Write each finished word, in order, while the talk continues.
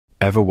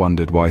Ever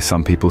wondered why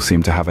some people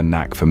seem to have a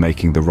knack for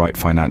making the right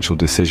financial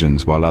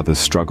decisions while others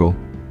struggle?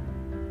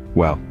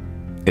 Well,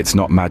 it's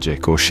not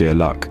magic or sheer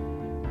luck.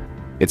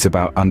 It's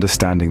about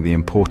understanding the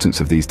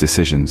importance of these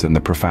decisions and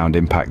the profound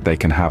impact they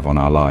can have on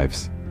our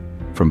lives.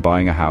 From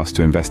buying a house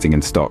to investing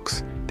in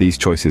stocks, these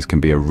choices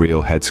can be a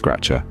real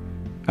head-scratcher.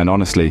 And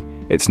honestly,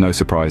 it's no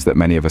surprise that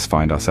many of us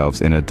find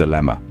ourselves in a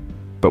dilemma.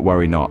 But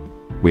worry not,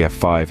 we have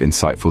 5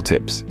 insightful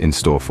tips in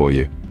store for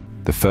you.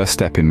 The first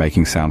step in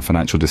making sound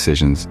financial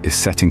decisions is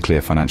setting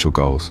clear financial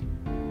goals.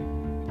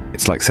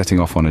 It's like setting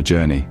off on a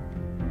journey.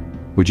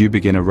 Would you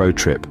begin a road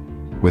trip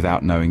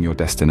without knowing your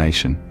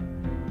destination?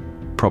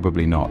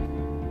 Probably not.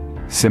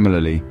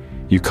 Similarly,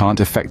 you can't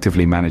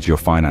effectively manage your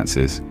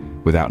finances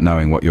without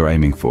knowing what you're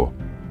aiming for.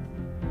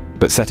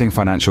 But setting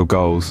financial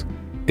goals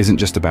isn't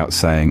just about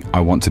saying,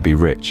 "I want to be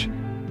rich."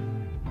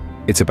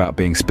 It's about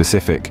being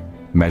specific,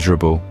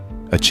 measurable,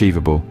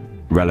 achievable,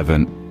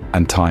 relevant,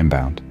 and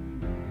time-bound.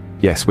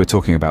 Yes, we're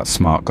talking about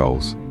SMART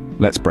goals.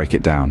 Let's break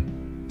it down.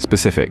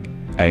 Specific,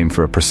 aim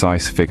for a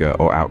precise figure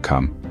or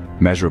outcome.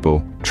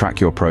 Measurable,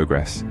 track your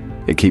progress.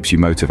 It keeps you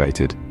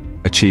motivated.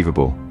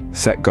 Achievable,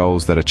 set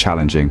goals that are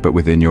challenging but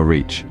within your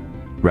reach.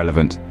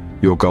 Relevant,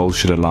 your goals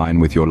should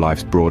align with your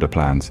life's broader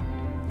plans.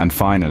 And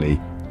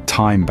finally,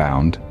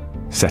 time-bound,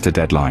 set a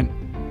deadline.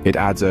 It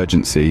adds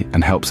urgency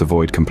and helps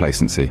avoid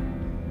complacency.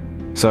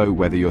 So,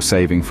 whether you're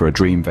saving for a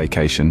dream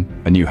vacation,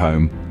 a new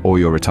home, or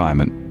your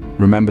retirement,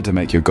 remember to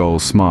make your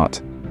goals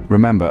SMART.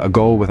 Remember, a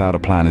goal without a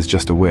plan is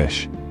just a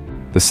wish.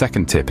 The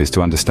second tip is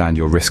to understand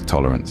your risk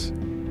tolerance.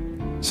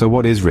 So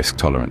what is risk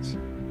tolerance?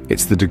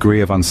 It's the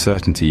degree of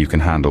uncertainty you can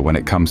handle when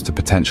it comes to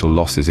potential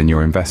losses in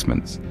your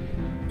investments.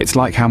 It's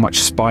like how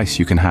much spice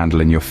you can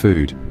handle in your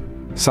food.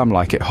 Some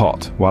like it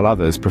hot, while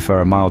others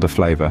prefer a milder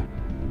flavor.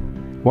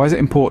 Why is it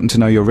important to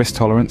know your risk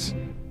tolerance?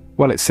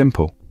 Well, it's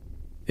simple.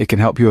 It can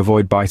help you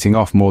avoid biting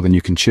off more than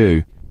you can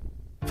chew.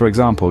 For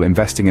example,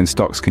 investing in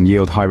stocks can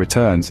yield high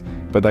returns,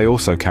 but they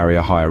also carry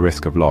a higher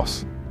risk of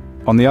loss.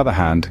 On the other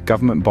hand,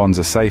 government bonds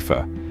are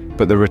safer,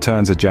 but the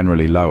returns are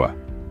generally lower.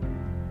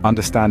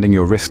 Understanding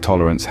your risk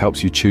tolerance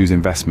helps you choose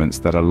investments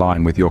that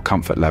align with your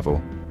comfort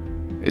level.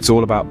 It's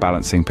all about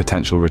balancing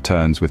potential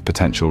returns with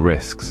potential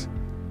risks.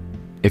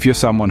 If you're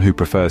someone who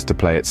prefers to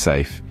play it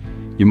safe,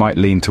 you might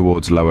lean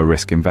towards lower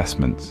risk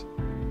investments.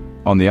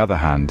 On the other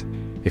hand,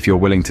 if you're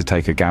willing to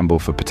take a gamble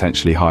for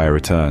potentially higher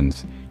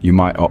returns, you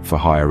might opt for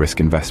higher risk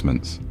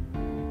investments.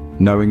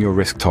 Knowing your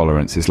risk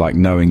tolerance is like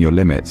knowing your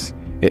limits.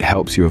 It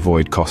helps you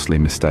avoid costly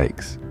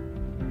mistakes.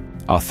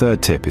 Our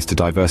third tip is to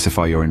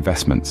diversify your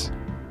investments.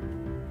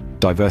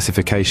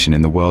 Diversification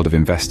in the world of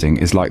investing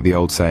is like the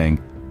old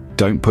saying,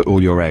 "Don't put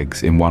all your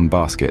eggs in one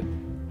basket."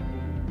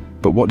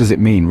 But what does it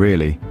mean,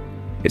 really?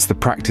 It's the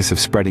practice of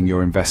spreading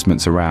your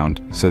investments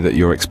around so that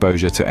your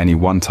exposure to any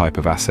one type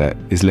of asset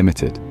is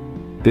limited.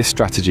 This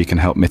strategy can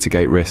help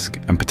mitigate risk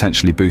and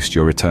potentially boost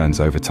your returns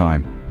over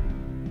time.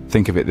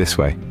 Think of it this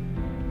way.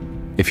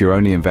 If you're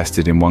only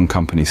invested in one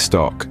company's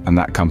stock and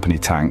that company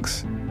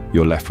tanks,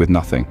 you're left with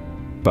nothing.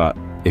 But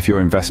if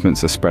your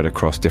investments are spread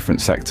across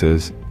different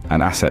sectors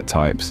and asset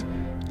types,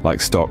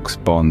 like stocks,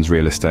 bonds,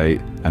 real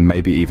estate, and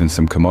maybe even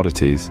some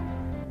commodities,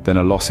 then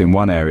a loss in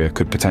one area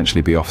could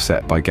potentially be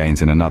offset by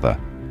gains in another.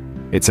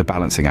 It's a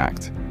balancing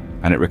act,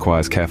 and it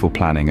requires careful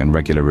planning and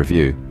regular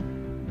review.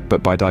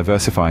 But by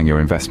diversifying your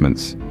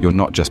investments, you're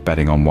not just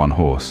betting on one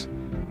horse.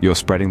 You're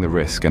spreading the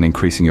risk and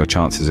increasing your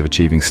chances of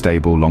achieving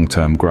stable,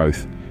 long-term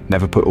growth.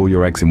 Never put all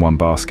your eggs in one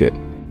basket.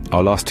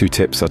 Our last 2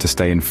 tips are to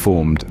stay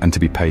informed and to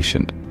be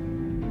patient.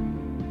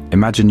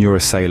 Imagine you're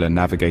a sailor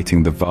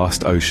navigating the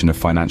vast ocean of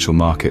financial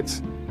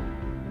markets.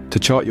 To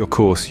chart your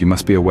course, you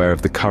must be aware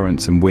of the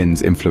currents and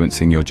winds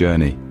influencing your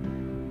journey.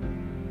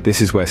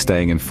 This is where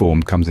staying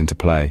informed comes into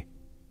play.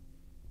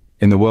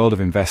 In the world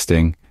of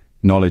investing,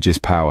 knowledge is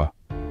power.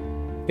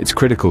 It's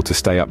critical to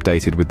stay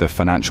updated with the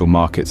financial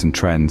markets and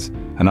trends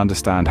and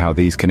understand how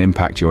these can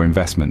impact your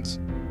investments.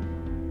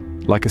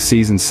 Like a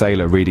seasoned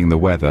sailor reading the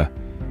weather,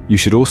 you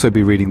should also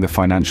be reading the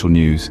financial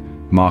news,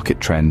 market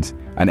trends,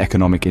 and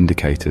economic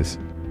indicators.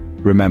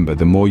 Remember,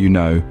 the more you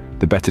know,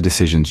 the better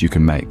decisions you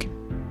can make.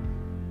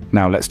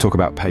 Now let's talk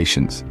about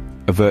patience,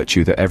 a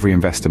virtue that every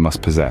investor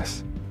must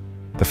possess.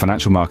 The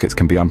financial markets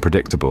can be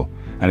unpredictable,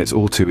 and it's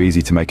all too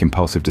easy to make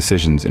impulsive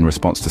decisions in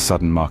response to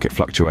sudden market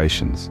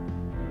fluctuations.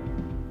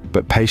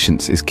 But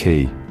patience is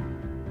key.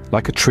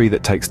 Like a tree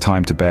that takes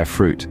time to bear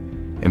fruit,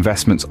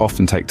 investments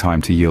often take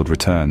time to yield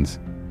returns.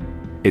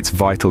 It's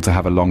vital to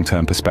have a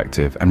long-term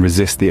perspective and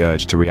resist the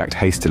urge to react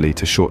hastily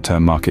to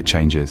short-term market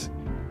changes.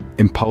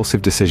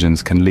 Impulsive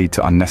decisions can lead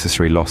to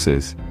unnecessary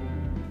losses.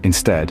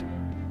 Instead,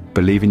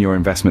 believe in your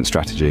investment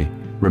strategy,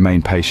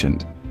 remain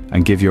patient,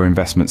 and give your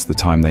investments the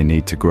time they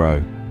need to grow.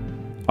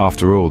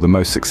 After all, the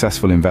most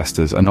successful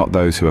investors are not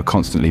those who are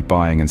constantly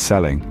buying and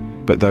selling,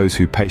 but those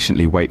who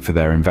patiently wait for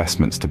their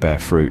investments to bear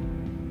fruit.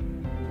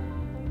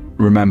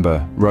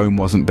 Remember, Rome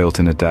wasn't built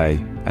in a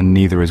day, and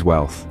neither is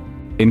wealth.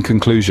 In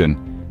conclusion,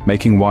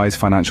 making wise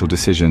financial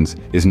decisions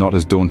is not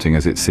as daunting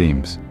as it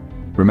seems.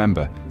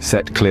 Remember,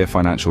 set clear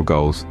financial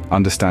goals,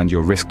 understand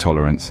your risk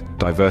tolerance,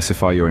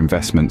 diversify your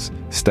investments,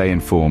 stay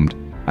informed,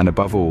 and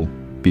above all,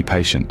 be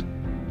patient.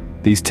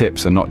 These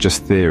tips are not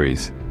just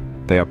theories,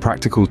 they are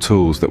practical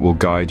tools that will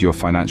guide your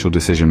financial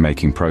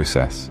decision-making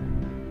process.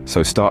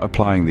 So start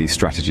applying these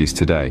strategies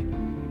today.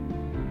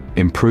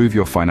 Improve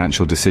your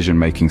financial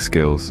decision-making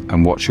skills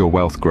and watch your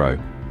wealth grow.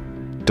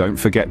 Don't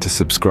forget to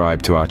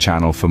subscribe to our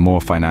channel for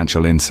more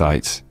financial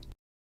insights.